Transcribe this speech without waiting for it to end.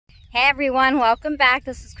Hey everyone, welcome back.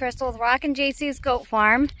 This is Crystal with Rockin' JC's Goat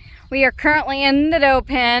Farm. We are currently in the doe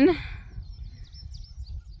pen.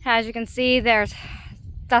 As you can see, there's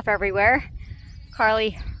stuff everywhere.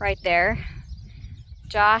 Carly right there.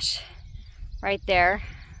 Josh right there.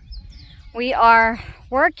 We are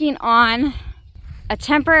working on a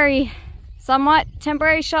somewhat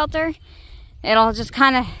temporary shelter. It'll just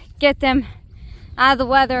kind of get them out of the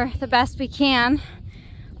weather the best we can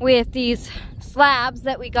with these slabs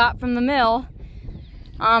that we got from the mill.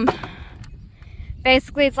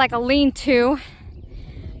 Basically it's like a lean-to,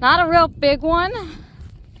 not a real big one,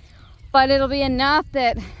 but it'll be enough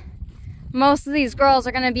that most of these girls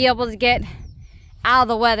are going to be able to get out of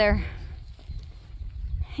the weather.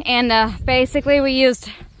 And basically we used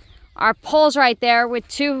our poles right there with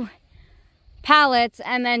 2 pallets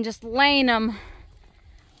and then just laying them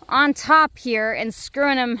on top here and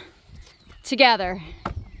screwing them together.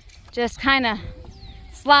 Just kind of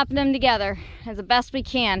slapping them together as the best we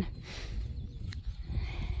can.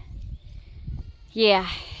 Yeah.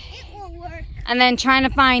 It will work. And then trying to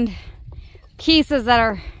find pieces that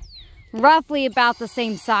are roughly about the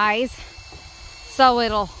same size so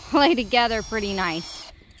it'll lay together pretty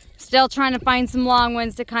nice. Still trying to find some long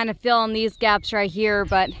ones to kind of fill in these gaps right here,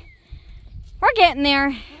 but we're getting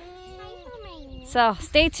there. So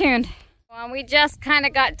stay tuned. Well, we just kind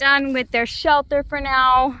of got done with their shelter for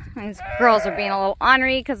now. These girls are being a little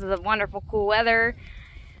ornery because of the wonderful cool weather.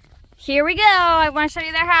 Here we go. I want to show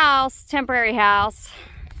you their house, temporary house.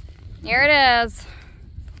 Here it is.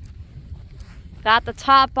 Got the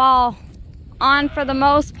top all on for the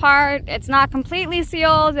most part. It's not completely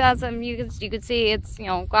sealed, as you can see. It's, you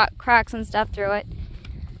know, got cracks and stuff through it,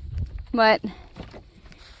 but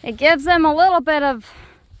it gives them a little bit of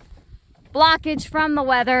blockage from the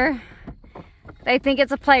weather. They think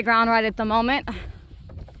it's a playground right at the moment.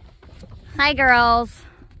 Hi, girls.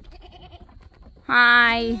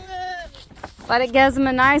 Hi. But it gives them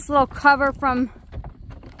a nice little cover from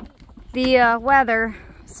the weather.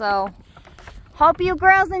 So, hope you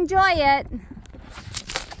girls enjoy it.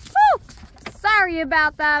 Woo! Sorry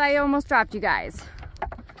about that. I almost dropped you guys.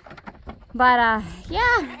 But,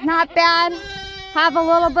 yeah, not bad. Have a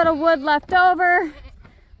little bit of wood left over.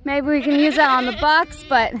 Maybe we can use that on the bucks,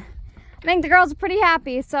 but I think the girls are pretty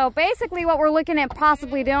happy. So basically what we're looking at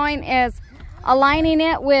possibly doing is aligning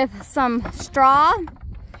it with some straw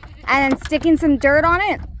and then sticking some dirt on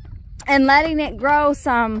it and letting it grow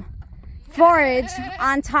some forage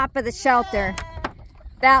on top of the shelter.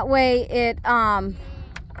 That way it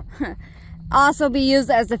also be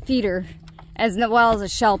used as a feeder as well as a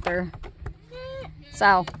shelter.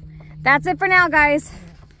 So that's it for now, guys.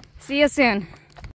 See you soon.